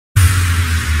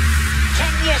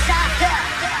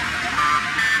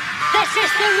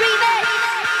System remix.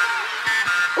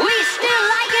 We still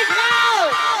like it now.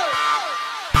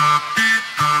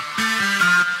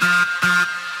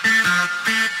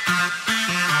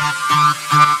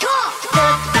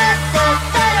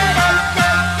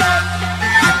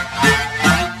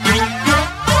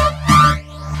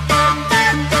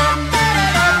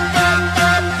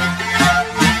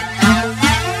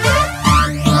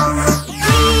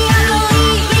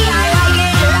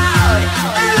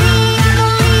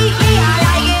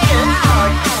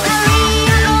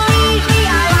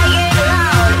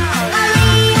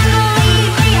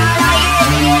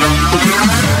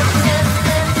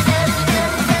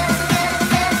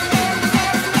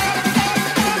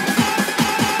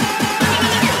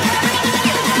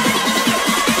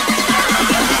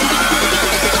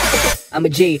 I'm a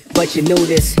G, but you knew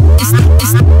this.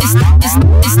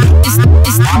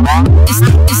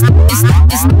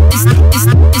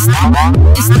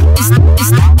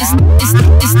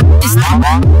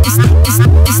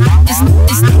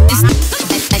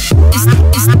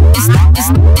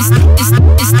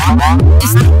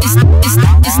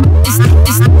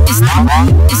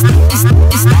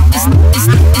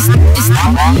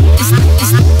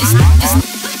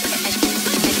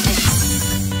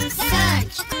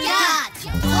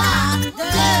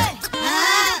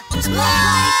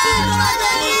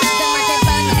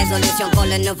 Résolution pour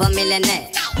le nouveau millénaire.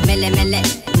 Millénaire,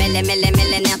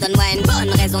 donne-moi une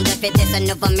bonne raison de fêter ce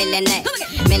nouveau millénaire.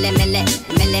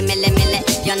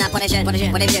 Y'en a pour les jeunes, pour les vieux,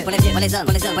 pour les hommes,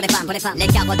 pour les femmes, Les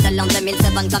carottes de l'an 2000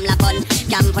 se vendent comme la bonne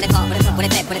gamme pour les forts, pour les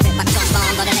faits, pas de changement.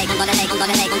 On donne les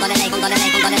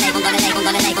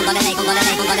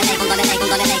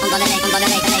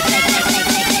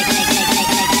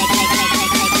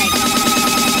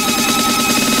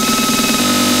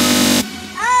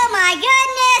Oh my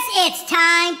goodness, it's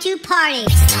time to party.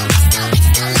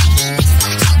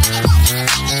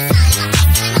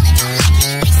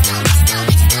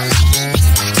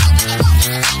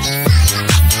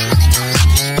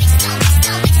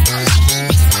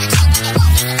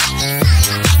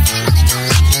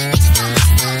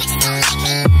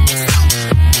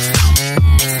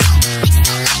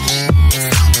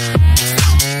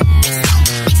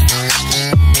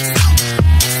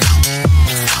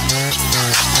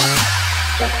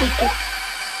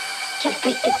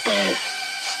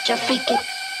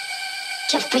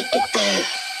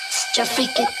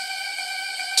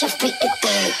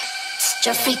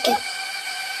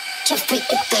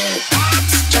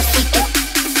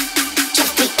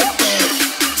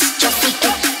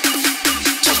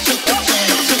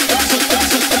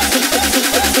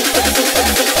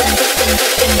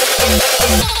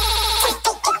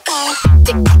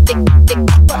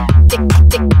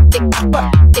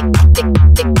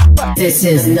 This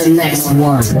is the next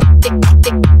one.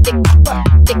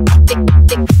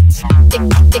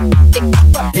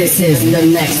 This is the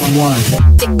next one.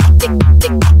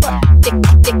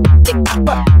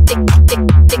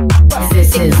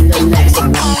 This is the next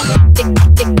one.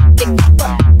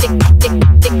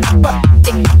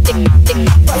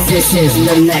 This is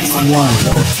the next one.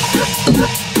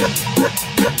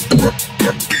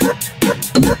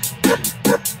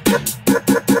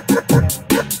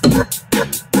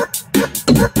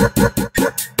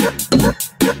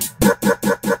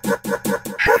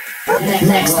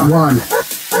 Next one.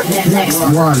 Next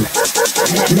one.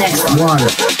 Next one.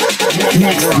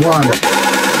 Next one.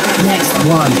 Next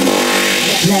one.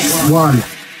 Next one.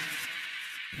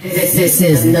 This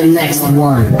is the next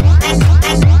one.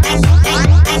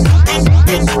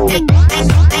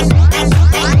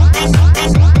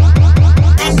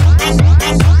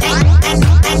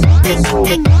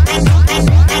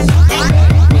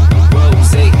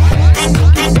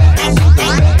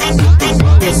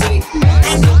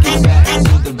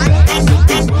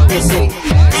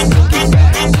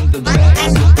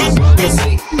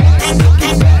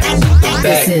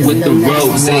 With the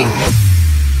rose,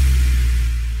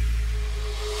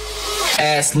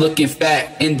 ass looking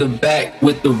fat in the back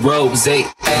with the rose,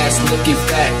 ass looking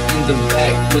fat in the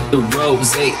back with the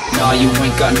rose. Nah, you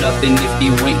ain't got nothing if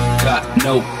you ain't got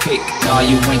no kick. Nah,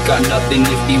 you ain't got nothing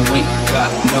if you ain't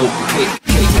got no kick.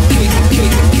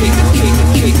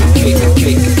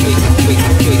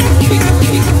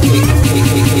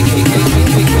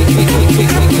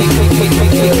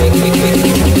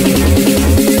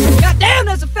 Goddamn,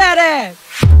 that's a fat ass.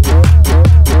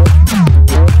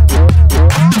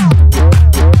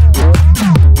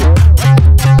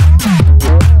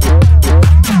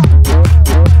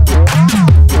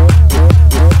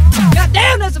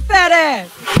 Goddamn, that's a fat ass.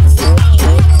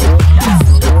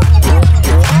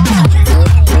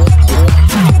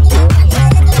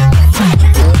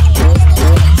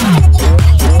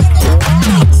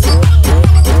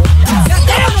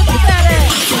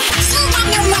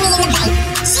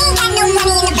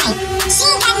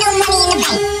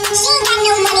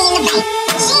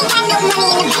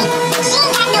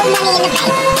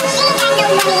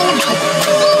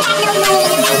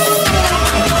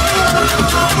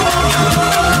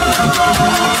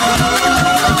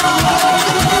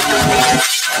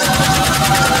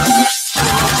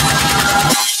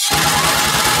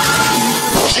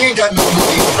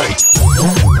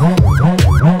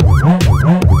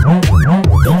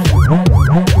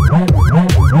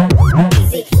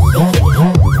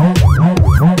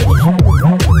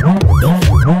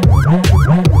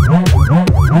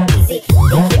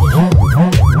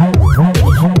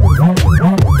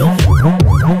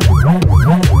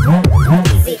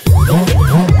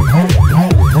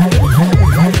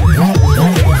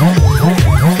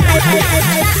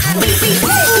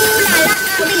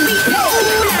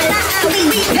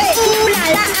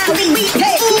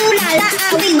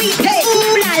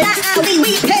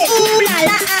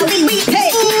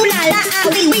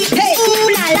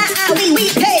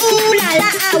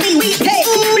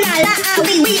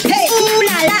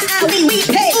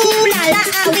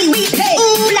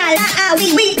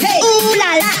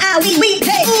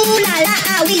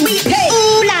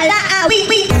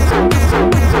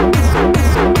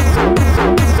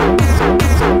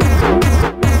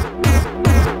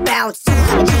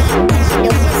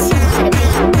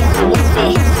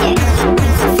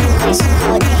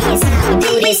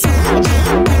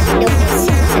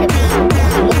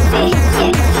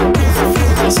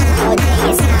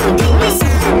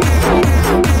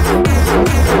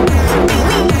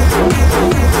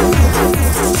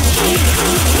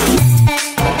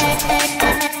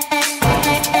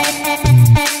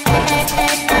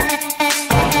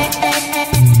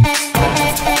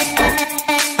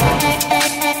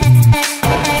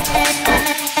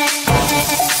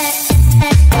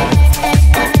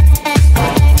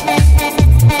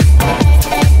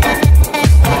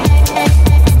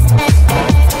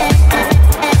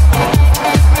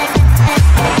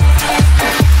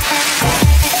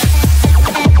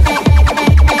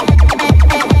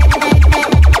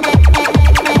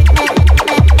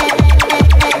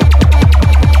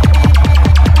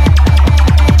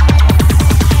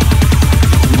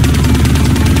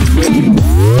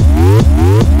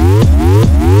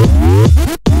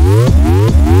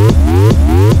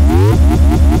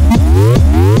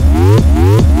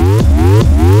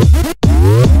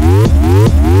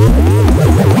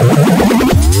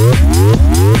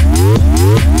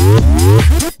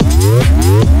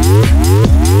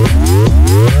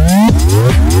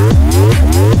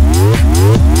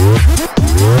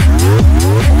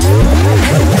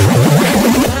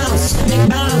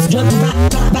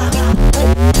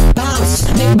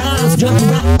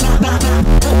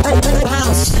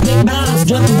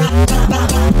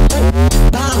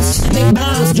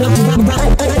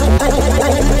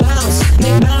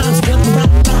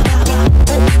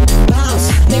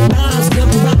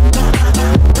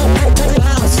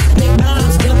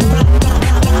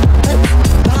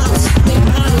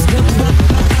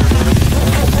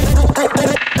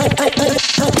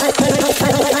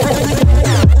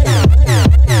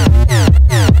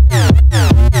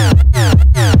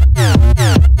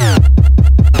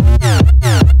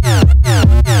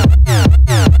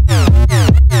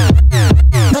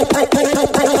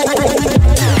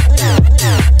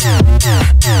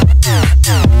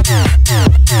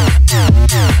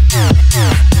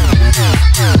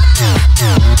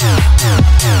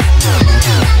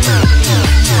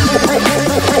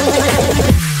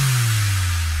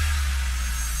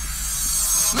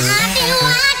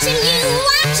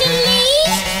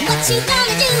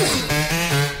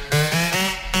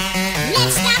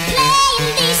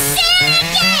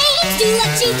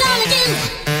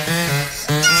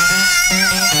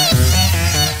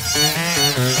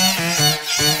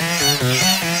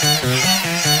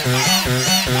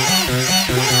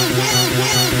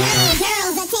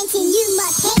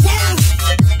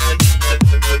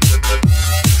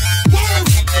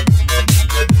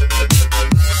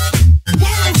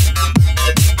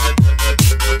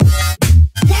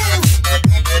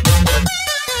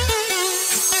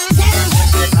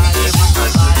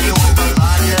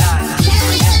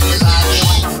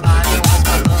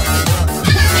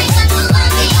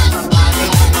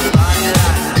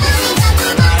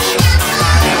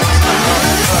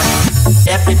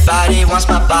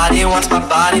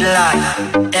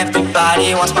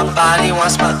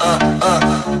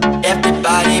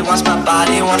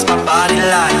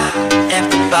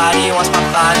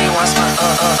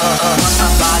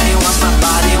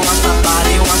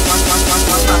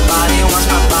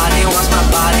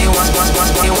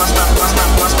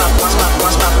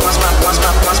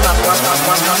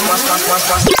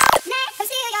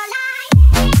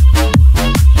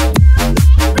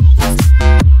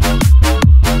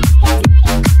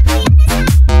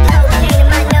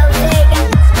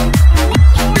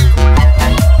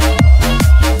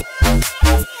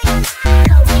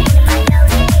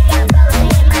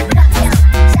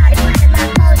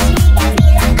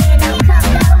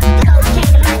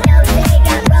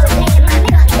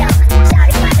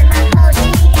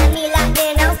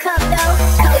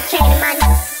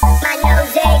 My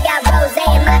nose, they got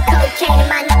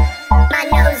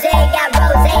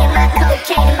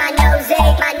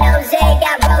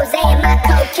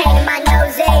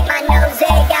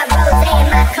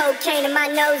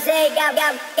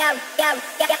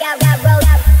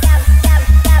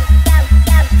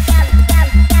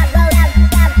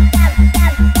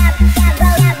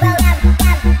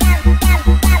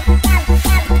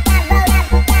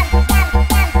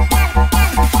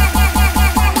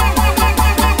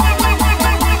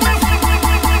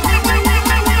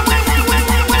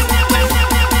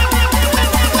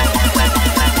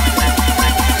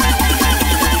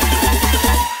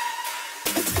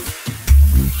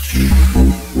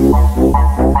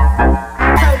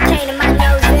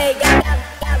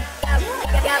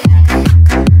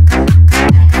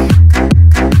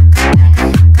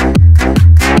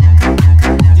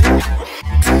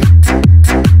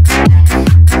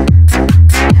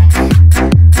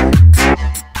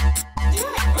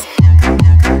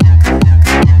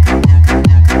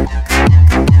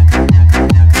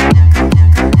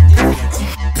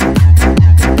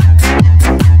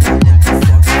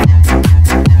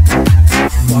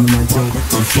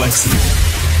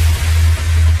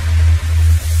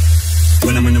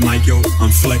mic, yo, I'm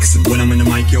flexing. When I'm in the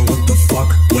mic, yo, what the fuck?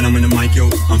 When I'm in the mic, yo,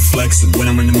 I'm flexing. When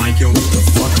I'm in the mic, yo, what the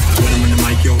fuck? When I'm in the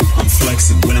mic, yo, I'm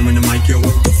flexing. When I'm in the mic, yo,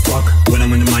 what the fuck? When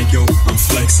I'm in the mic, yo, I'm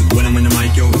flexing. When I'm in the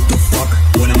mic, yo, what the fuck?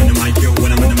 When I'm in the mic, yo,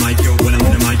 when I'm in the mic, yo, when I'm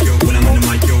in the mic, yo, when I'm in the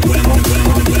mic, yo,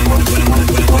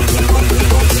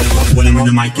 when I'm in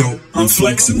the mic, yo, I'm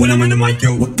flexing. When I'm in the mic,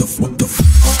 yo, what the fuck?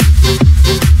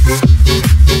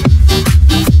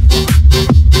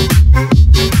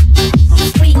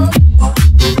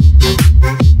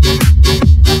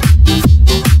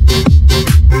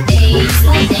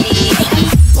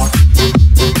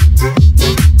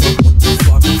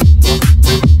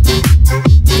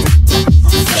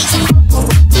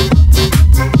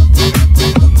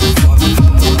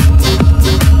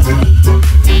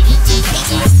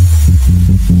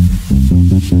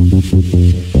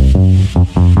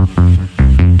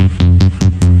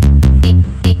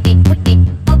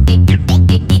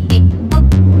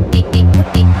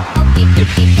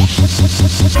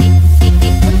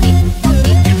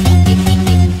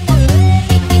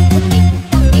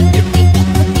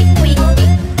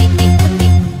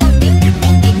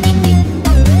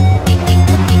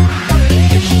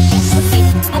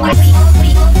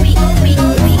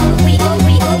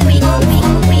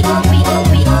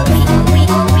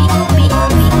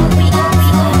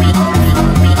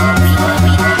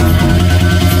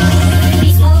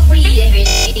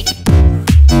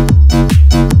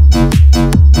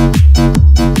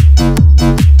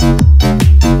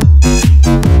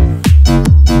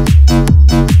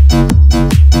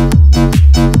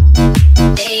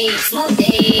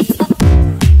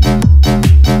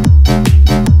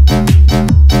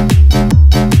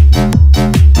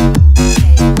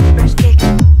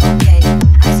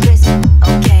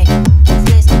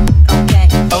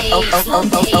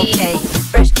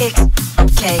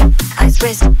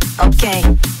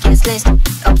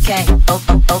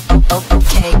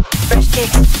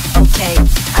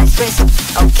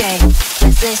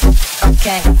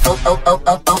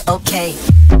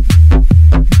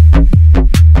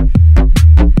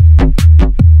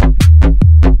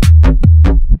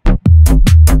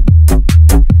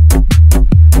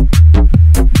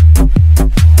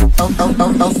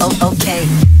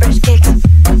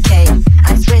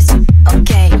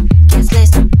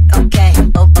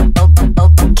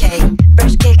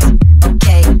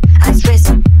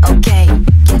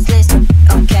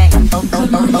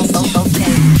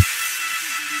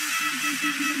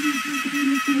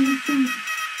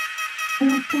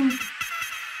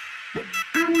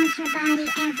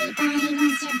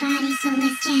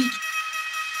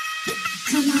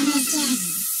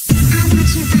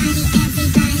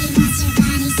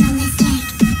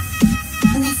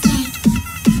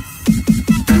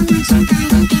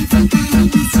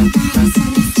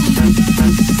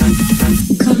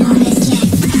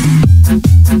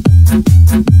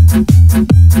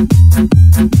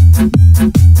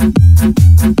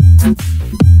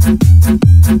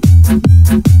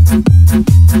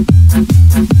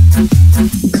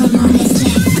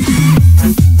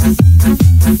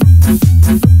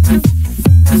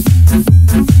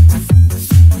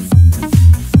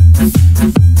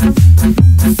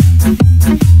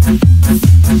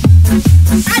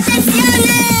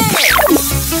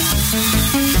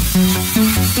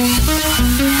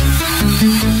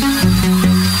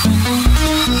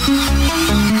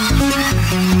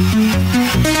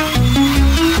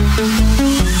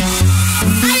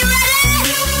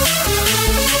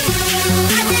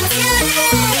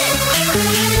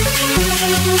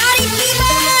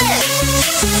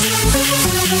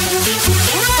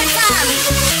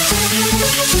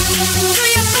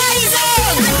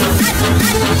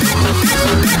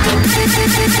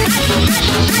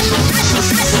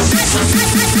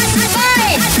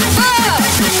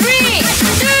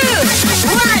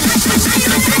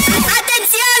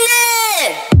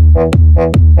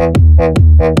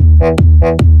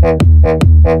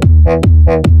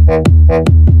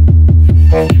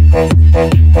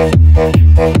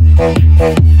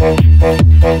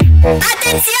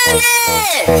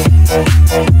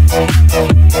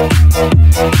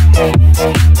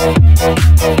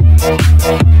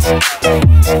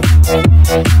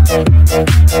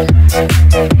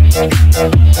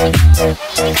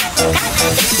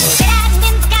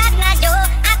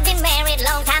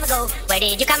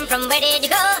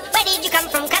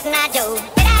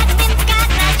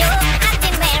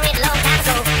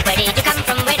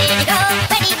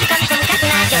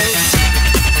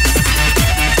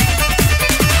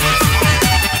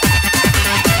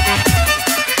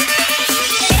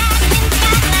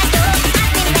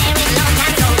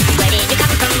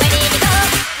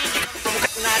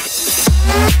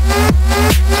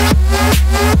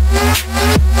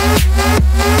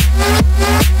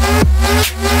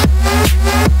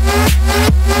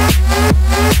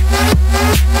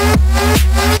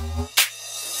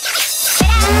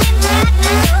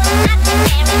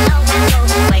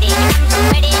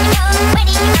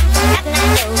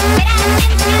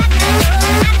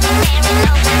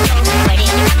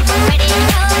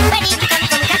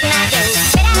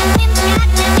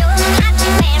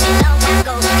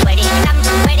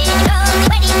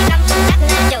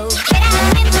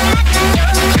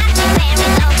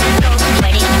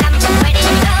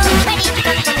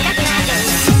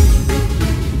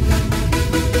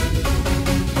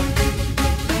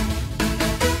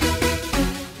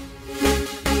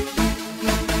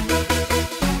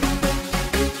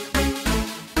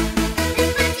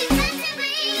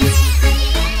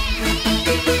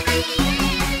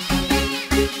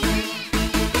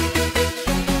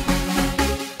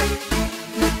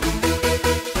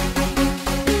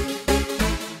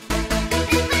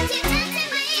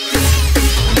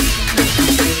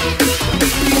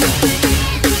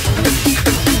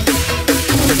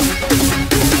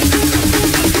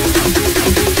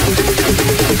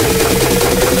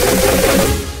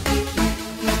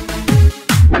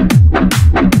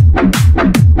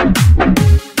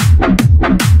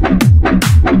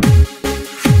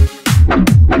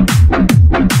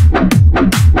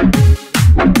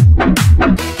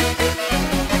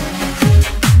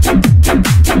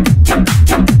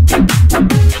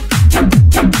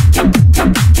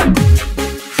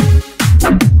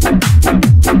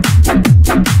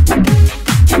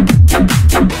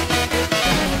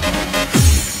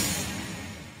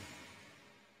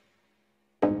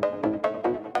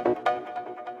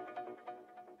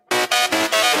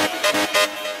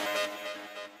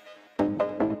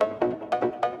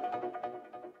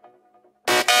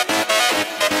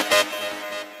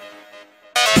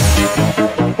 What?